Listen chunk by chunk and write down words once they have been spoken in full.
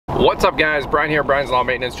What's up guys, Brian here, Brian's Lawn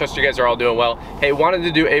Maintenance. Trust you guys are all doing well. Hey, wanted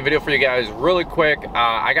to do a video for you guys really quick.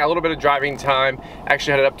 I got a little bit of driving time.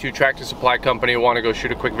 Actually headed up to Tractor Supply Company. Want to go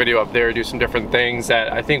shoot a quick video up there, do some different things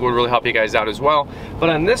that I think would really help you guys out as well.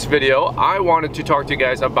 But on this video, I wanted to talk to you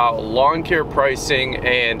guys about lawn care pricing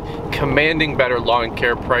and commanding better lawn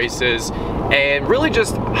care prices, and really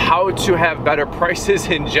just how to have better prices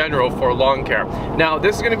in general for lawn care. Now,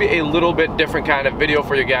 this is going to be a little bit different kind of video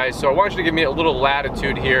for you guys, so I want you to give me a little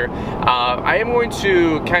latitude here. I am going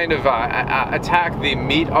to kind of attack the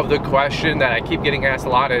meat of the question that I keep getting asked a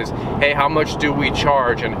lot is, hey, how much do we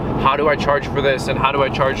charge, and how do I charge for this, and how do I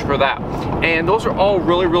charge for that? And those are all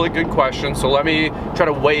really good questions, so let me try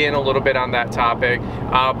to weigh in a little bit on that topic.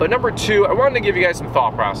 But number two, I wanted to give you guys some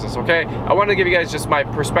thought process, okay? I wanted to give you guys just my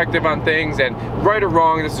perspective on things, and right or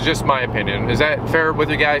wrong, this is just my opinion. Is that fair with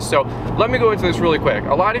you guys? So let me go into this really quick.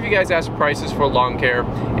 A lot of you guys ask prices for lawn care,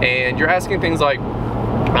 and you're asking things like,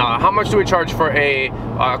 how much do we charge for a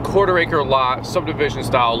quarter-acre lot, subdivision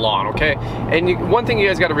style lawn, okay? And one thing you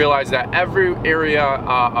guys got to realize that every area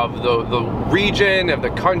of the region, of the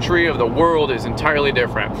country, of the world is entirely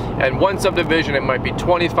different. And one subdivision, it might be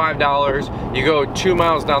 $25. You go 2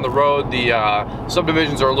 miles down the road, the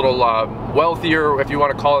subdivisions are a little wealthier, if you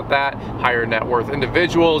want to call it that, higher net worth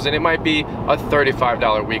individuals, and it might be a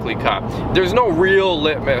 $35 weekly cut. There's no real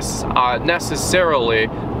litmus necessarily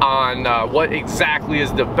on what exactly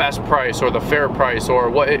is the best price or the fair price or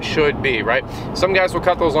what it should be, right? Some guys will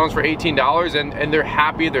cut those lawns for $18 and they're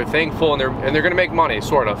happy, they're thankful, and they're gonna make money,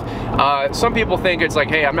 sort of. Some people think it's like,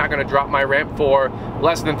 hey, I'm not gonna drop my ramp for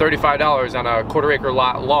less than $35 on a quarter-acre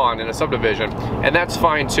lot lawn in a subdivision, and that's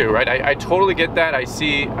fine too, right? I totally get that. I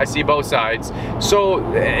see both sides.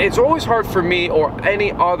 So it's always hard for me or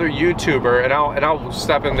any other YouTuber, and I'll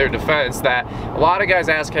step in their defense, that a lot of guys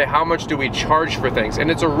ask, hey, how much do we charge for things? And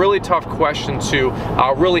it's a really tough question to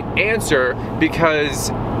really answer,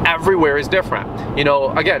 because everywhere is different. You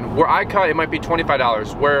know, again, where I cut, it might be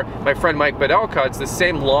 $25. Where my friend Mike Bedell cuts, the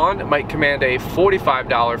same lawn might command a $45,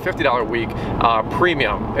 $50 a week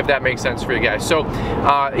premium, if that makes sense for you guys. So,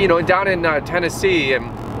 you know, down in Tennessee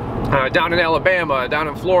and down in Alabama, down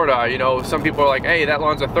in Florida, you know, some people are like, hey, that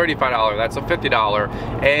lawn's a $35, that's a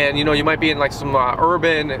 $50. And, you know, you might be in like some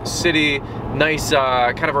urban city, nice,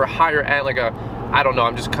 kind of a higher end, like a, I don't know,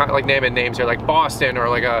 I'm just kind of like naming names here, like Boston or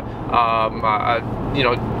like a you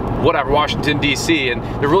know, whatever, Washington, D.C., and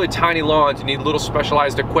they're really tiny lawns, you need little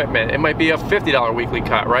specialized equipment. It might be a $50 weekly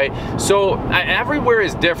cut, right? So everywhere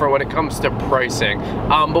is different when it comes to pricing.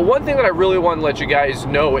 But one thing that I really want to let you guys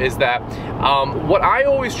know is that what I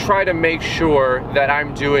always try to make sure that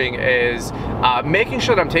I'm doing is making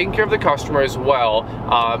sure that I'm taking care of the customer as well.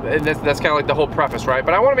 And that's kind of like the whole preface, right?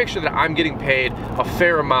 But I want to make sure that I'm getting paid a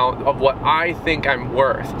fair amount of what I think I'm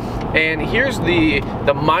worth. And here's the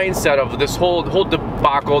mindset of this whole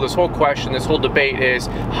debacle, this whole question, this whole debate is,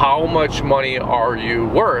 how much money are you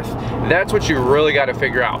worth? That's what you really got to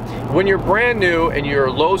figure out. When you're brand new and you're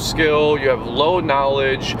low skill, you have low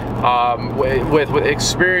knowledge, with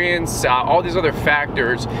experience, all these other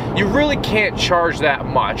factors, you really can't charge that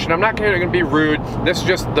much. And I'm not going to be rude. This is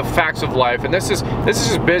just the facts of life, and this is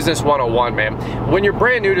just business 101, man. When you're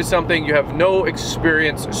brand new to something, you have no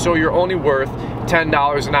experience, so you're only worth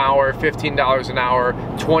 $10 an hour, $15 an hour,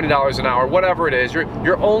 $20 an hour, whatever it is.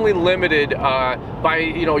 You're only limited by,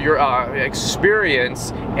 you know, your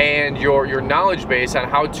experience and your knowledge base on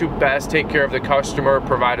how to best take care of the customer,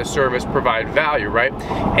 provide a service, provide value, right?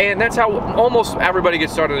 And that's how almost everybody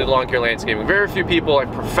gets started in lawn care landscaping. Very few people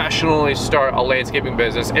like professionally start a landscaping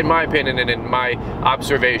business, in my opinion and in my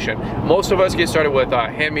observation. Most of us get started with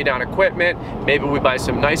hand-me-down equipment. Maybe we buy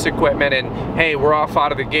some nice equipment, and hey, we're off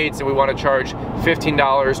out of the gates and we want to charge $15,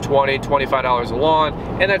 $20, $25 a lawn,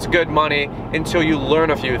 and that's good money until you learn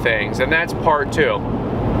a few things, and that's part two.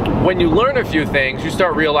 When you learn a few things, you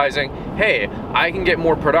start realizing, hey, I can get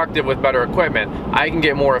more productive with better equipment. I can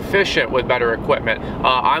get more efficient with better equipment.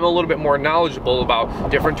 I'm a little bit more knowledgeable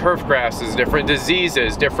about different turf grasses, different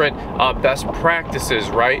diseases, different best practices,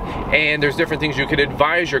 right? And there's different things you could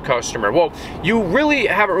advise your customer. Well, you really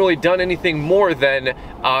haven't really done anything more than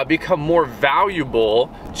become more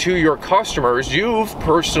valuable to your customers. You've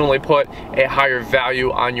personally put a higher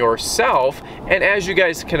value on yourself, and as you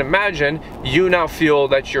guys can imagine, you now feel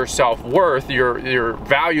that your self-worth, your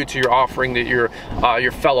value to your offer offering that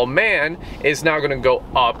your fellow man is now going to go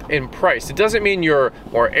up in price. It doesn't mean you're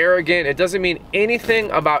more arrogant. It doesn't mean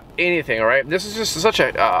anything about anything, all right? This is just such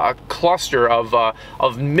a cluster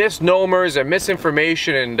of misnomers and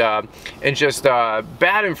misinformation and just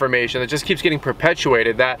bad information that just keeps getting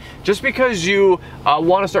perpetuated, that just because you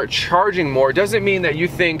want to start charging more doesn't mean that you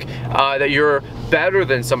think that you're better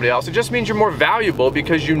than somebody else. It just means you're more valuable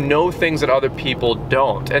because you know things that other people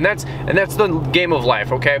don't. And that's the game of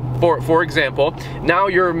life, okay? For example, now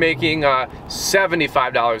you're making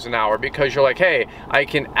 $75 an hour because you're like, hey, I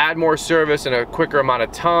can add more service in a quicker amount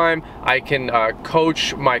of time. I can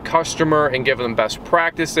coach my customer and give them best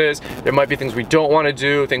practices. There might be things we don't want to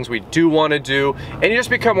do, things we do want to do, and you just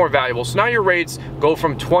become more valuable. So now your rates go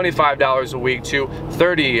from $25 a week to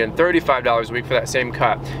 $30 and $35 a week for that same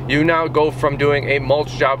cut. You now go from doing a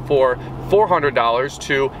mulch job for $400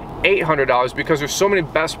 to $800 because there's so many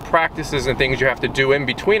best practices and things you have to do in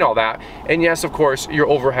between all that. And yes, of course, your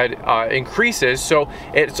overhead increases, so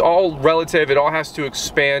it's all relative. It all has to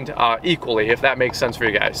expand equally, if that makes sense for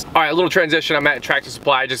you guys. All right, a little transition. I'm at Tractor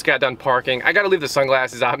Supply. I just got done parking. I gotta leave the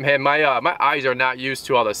sunglasses on, man. My eyes are not used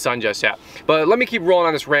to all the sun just yet. But let me keep rolling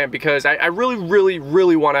on this rant because I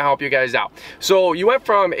really want to help you guys out. So you went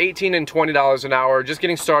from $18 and $20 an hour, just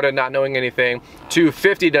getting started, not knowing anything, to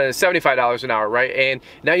 $50 to $75 an hour, right? And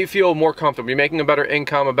now you feel more comfortable. You're making a better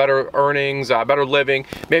income, a better earnings, better living.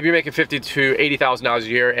 Maybe you're making $50,000 to $80,000 a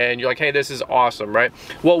year and you're like, hey, this is awesome, right?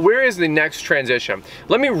 Well, where is the next transition?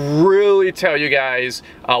 Let me really tell you guys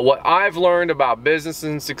what I've learned about business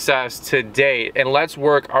and success to date, and let's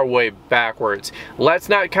work our way backwards. Let's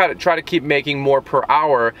not try to keep making more per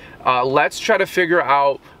hour. Let's try to figure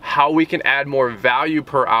out how we can add more value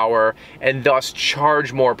per hour and thus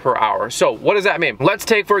charge more per hour. So what does that mean? Let's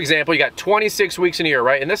take, for example, you got 26 weeks in a year,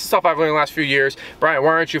 right? And this is stuff I've learned in the last few years. Brian, why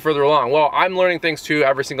aren't you further along? Well, I'm learning things too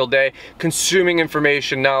every single day, consuming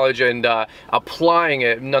information, knowledge, and applying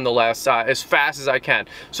it nonetheless as fast as I can.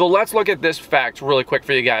 So let's look at this fact really quick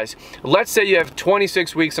for you guys. Let's say you have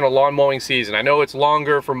 26 weeks in a lawn mowing season. I know it's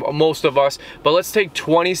longer for most of us, but let's take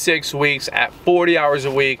 26 weeks at 40 hours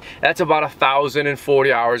a week. That's about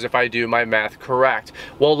 1,040 hours if I do my math correct.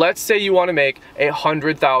 Well, let's say you want to make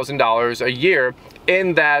 $100,000 a year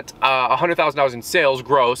in that $100,000 in sales,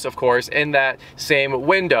 gross, of course, in that same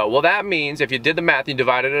window. Well, that means if you did the math, you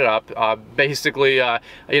divided it up, basically,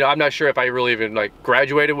 you know, I'm not sure if I really even like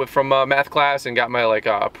graduated from math class and got my like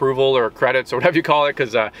approval or credits or whatever you call it,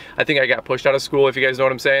 because I think I got pushed out of school, if you guys know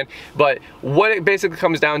what I'm saying. But what it basically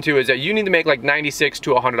comes down to is that you need to make like $96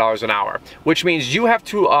 to $100 an hour, which means you have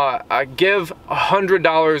to give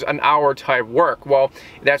 $100 an hour type work. Well,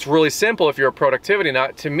 that's really simple if you're a productivity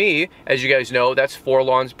nut. To me, as you guys know, that's 4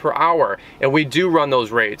 lawns per hour, and we do run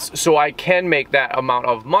those rates, so I can make that amount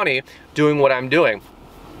of money doing what I'm doing.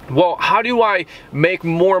 Well, how do I make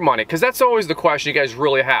more money? Because that's always the question you guys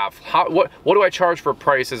really have. What do I charge for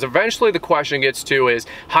prices? Eventually the question gets to is,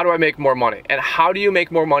 how do I make more money? And how do you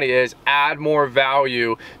make more money is add more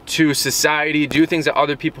value to society, do things that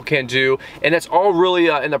other people can't do. And that's all really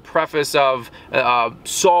in the preface of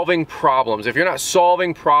solving problems. If you're not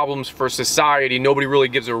solving problems for society, nobody really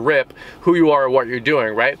gives a rip who you are or what you're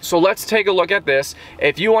doing, right? So let's take a look at this.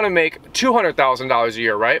 If you want to make $200,000 a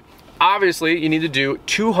year, right? Obviously, you need to do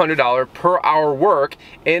 $200 per hour work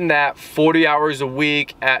in that 40 hours a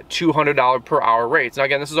week at $200 per hour rates. Now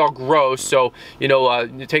again, this is all gross, so you know,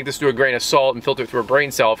 you take this through a grain of salt and filter it through a brain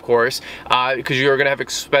cell, of course, because you're gonna have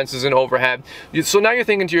expenses and overhead. So now you're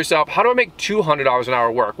thinking to yourself, how do I make $200 an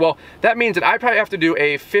hour work? Well, that means that I probably have to do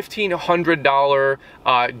a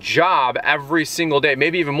 $1,500 job every single day,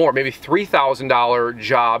 maybe even more, maybe $3,000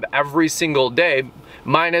 job every single day,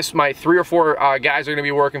 minus my 3 or 4 guys are gonna be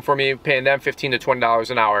working for me, paying them $15 to $20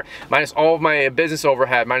 an hour, minus all of my business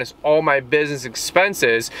overhead, minus all my business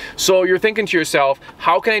expenses. So you're thinking to yourself,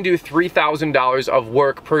 how can I do $3,000 of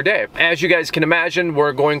work per day? As you guys can imagine,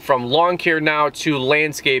 we're going from lawn care now to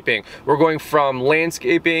landscaping. We're going from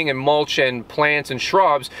landscaping and mulch and plants and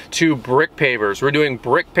shrubs to brick pavers. We're doing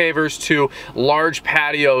brick pavers to large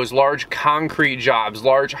patios, large concrete jobs,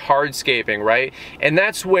 large hardscaping, right? And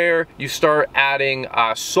that's where you start adding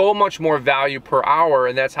so much more value per hour,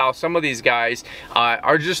 and that's how some of these guys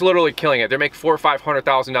are just literally killing it. They make $400,000 or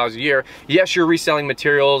 $500,000 a year. Yes, you're reselling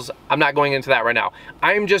materials. I'm not going into that right now.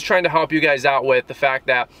 I'm just trying to help you guys out with the fact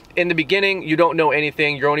that in the beginning, you don't know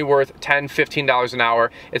anything. You're only worth $10, $15 an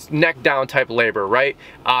hour. It's neck down type labor, right?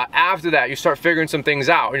 After that, you start figuring some things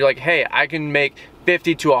out. And you're like, hey, I can make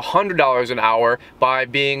 $50 to $100 an hour by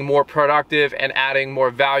being more productive and adding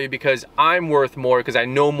more value, because I'm worth more, because I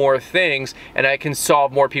know more things and I can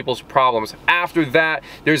solve more people's problems. After that,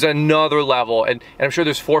 there's another level, and I'm sure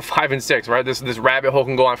there's 4, 5, and 6, right? This rabbit hole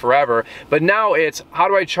can go on forever. But now it's, how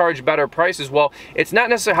do I charge better prices? Well, it's not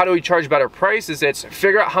necessarily how do we charge better prices, it's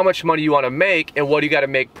figure out how much money you want to make and what do you got to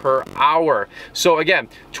make per hour. So again,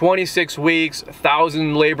 26 weeks,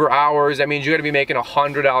 1,000 labor hours, that means you got to be making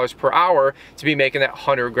 $100 per hour to be making that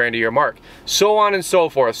 100 grand a year mark, so on and so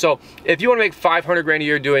forth. So if you want to make 500 grand a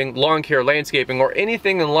year doing lawn care, landscaping, or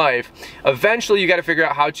anything in life, eventually you got to figure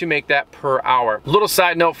out how to make that per hour. Little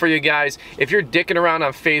side note for you guys, if you're dicking around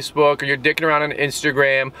on Facebook, or you're dicking around on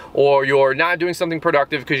Instagram, or you're not doing something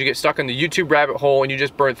productive because you get stuck in the YouTube rabbit hole and you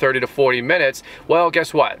just burn 30 to 40 minutes, well,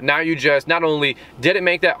 guess what? Now you just not only didn't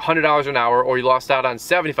make that $100 an hour, or you lost out on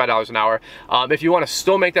 $75 an hour, if you want to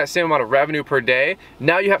still make that same amount of revenue per day,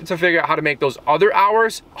 now you have to figure out how to make those other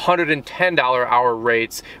hours $110 hour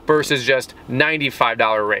rates versus just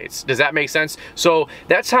 $95 rates. Does that make sense? So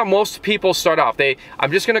that's how most people start off.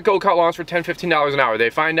 I'm just gonna go cut lawns for $10, $15 an hour. They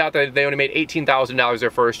find out that they only made $18,000 their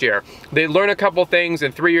first year. They learn a couple things,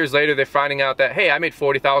 and 3 years later they're finding out that, hey, I made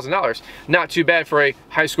 $40,000. Not too bad for a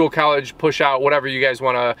high school, college, push out, whatever you guys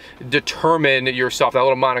want to determine yourself, that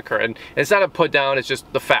little moniker. And it's not a put down, it's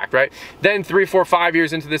just the fact, right? Then 3, 4, 5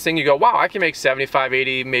 years into this thing, you go, wow, I can make 75,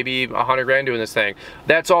 80, maybe 100 grand doing this thing.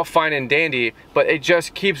 That's all fine and dandy, but it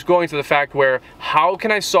just keeps going to the fact where, how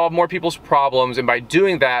can I solve more people's problems, and by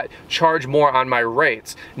doing that, charge more on my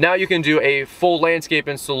rates? Now you can do a full landscape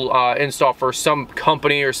install for some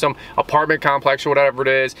company or some apartment complex or whatever it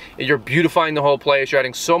is. You're beautifying the whole place. You're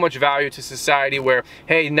adding so much value to society where,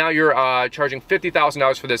 hey, now you're charging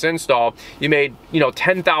 $50,000 for this install. You made,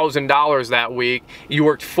 $10,000 that week. You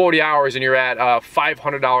worked 40 hours and you're at a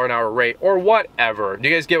 $500 an hour rate, or whatever. Do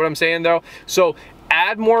you guys get what I'm saying though? So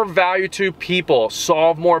add more value to people,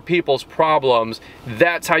 solve more people's problems.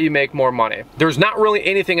 That's how you make more money. There's not really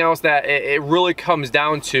anything else that it really comes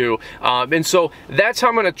down to. And so that's how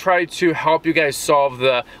I'm gonna try to help you guys solve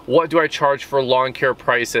the, what do I charge for lawn care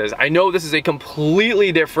prices? I know this is a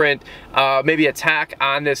completely different maybe attack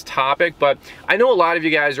on this topic, but I know a lot of you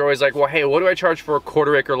guys are always like, well, hey, what do I charge for a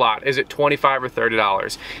 1/4 acre lot? Is it $25 or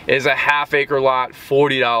 $30? Is a 1/2 acre lot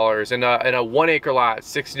 $40? And a 1 acre lot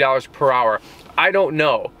 $60 per hour? I don't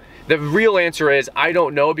know. The real answer is I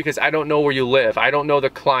don't know, because I don't know where you live. I don't know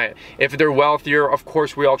the client. If they're wealthier, of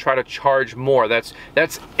course we all try to charge more. That's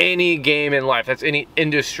any game in life. That's any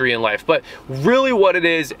industry in life. But really what it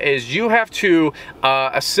is you have to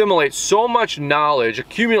assimilate so much knowledge,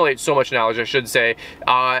 accumulate so much knowledge, I should say.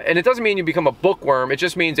 And it doesn't mean you become a bookworm. It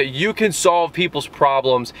just means that you can solve people's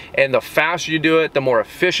problems, and the faster you do it, the more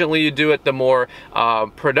efficiently you do it, the more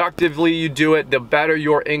productively you do it, the better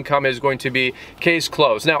your income is going to be. Case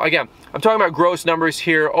closed. Now, again, I'm talking about gross numbers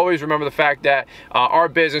here. Always remember the fact that our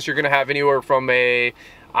business, you're gonna have anywhere from a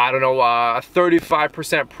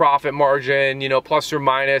 35% profit margin, plus or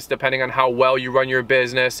minus, depending on how well you run your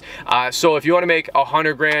business. So if you want to make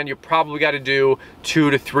 100 grand, you probably got to do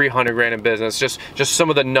 200 to 300 grand in business. Just some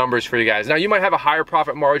of the numbers for you guys. Now you might have a higher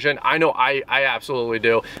profit margin. I know I absolutely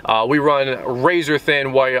do. We run razor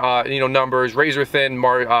thin, numbers, razor thin,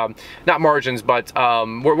 not margins, but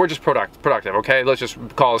we're just productive. Okay, let's just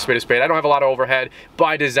call it a spade. I don't have a lot of overhead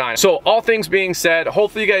by design. So all things being said,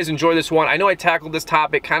 hopefully you guys enjoy this one. I know I tackled this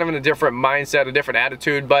topic kind of in a different mindset, a different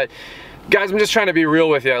attitude, but guys, I'm just trying to be real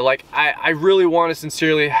with you. Like, I really want to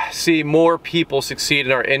sincerely see more people succeed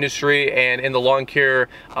in our industry and in the lawn care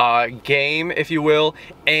game, if you will.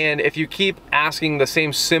 And if you keep asking the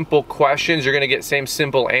same simple questions, you're going to get same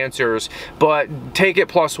simple answers. But take it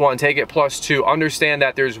 +1, take it +2. Understand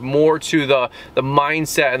that there's more to the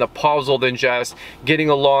mindset and the puzzle than just getting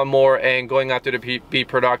a lawnmower and going out there to be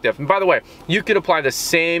productive. And by the way, you could apply the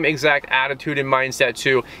same exact attitude and mindset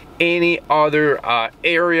to any other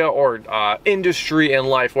area or industry in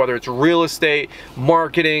life, whether it's real estate,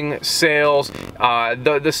 marketing, sales,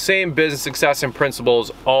 the same business success and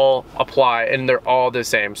principles all apply, and they're all the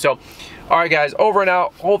same. So, all right guys, over and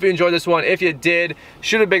out. Hope you enjoyed this one. If you did,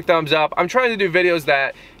 shoot a big thumbs up. I'm trying to do videos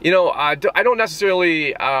that, I don't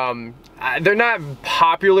necessarily, they're not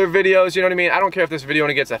popular videos, you know what I mean? I don't care if this video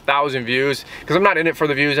only gets 1,000 views, because I'm not in it for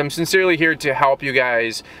the views. I'm sincerely here to help you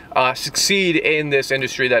guys succeed in this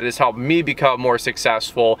industry that has helped me become more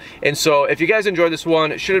successful. And so if you guys enjoyed this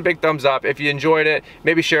one, shoot a big thumbs up. If you enjoyed it,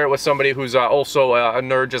 maybe share it with somebody who's also a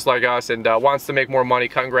nerd just like us and wants to make more money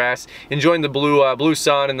cutting grass, enjoying the blue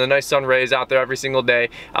sun and the nice sun rays out there every single day,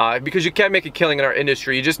 because you can make a killing in our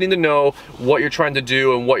industry. You just need to know what you're trying to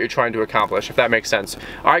do and what you're trying to accomplish, if that makes sense.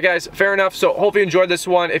 All right guys, fair fair enough. So hopefully you enjoyed this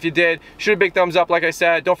one. If you did, shoot a big thumbs up. Like I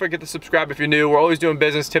said, don't forget to subscribe if you're new. We're always doing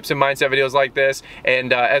business tips and mindset videos like this.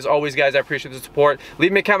 And as always, guys, I appreciate the support.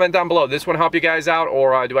 Leave me a comment down below. This one help you guys out,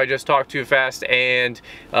 or do I just talk too fast and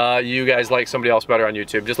you guys like somebody else better on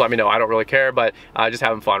YouTube? Just let me know. I don't really care, but just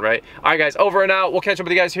having fun, right? All right, guys, over and out. We'll catch up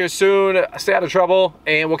with you guys here soon. Stay out of trouble,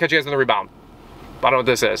 and we'll catch you guys in the rebound. I don't know what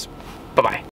this is. Bye-bye.